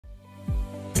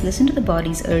movements, listen to the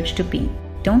body's urge to pee.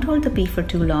 Don't hold the pee for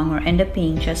too long or end up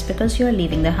peeing just because you are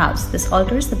leaving the house. This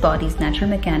alters the body's natural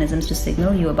mechanisms to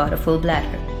signal you about a full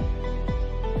bladder.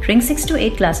 Drink 6 to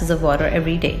 8 glasses of water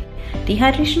every day.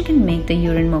 Dehydration can make the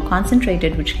urine more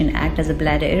concentrated, which can act as a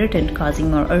bladder irritant,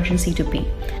 causing more urgency to pee.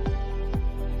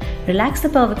 Relax the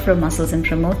pelvic floor muscles and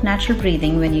promote natural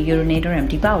breathing when you urinate or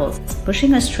empty bowels.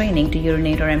 Pushing or straining to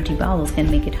urinate or empty bowels can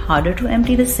make it harder to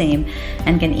empty the same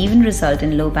and can even result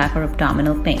in low back or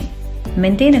abdominal pain.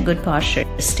 Maintain a good posture.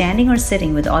 Standing or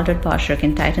sitting with altered posture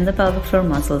can tighten the pelvic floor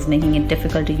muscles, making it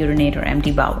difficult to urinate or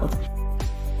empty bowels.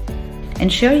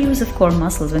 Ensure use of core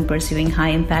muscles when pursuing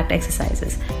high-impact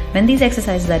exercises. When these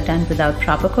exercises are done without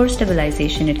proper core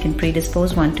stabilization, it can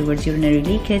predispose one towards urinary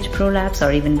leakage, prolapse,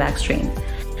 or even back strain.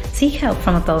 Seek help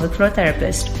from a pelvic floor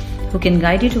therapist who can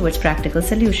guide you towards practical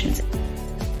solutions.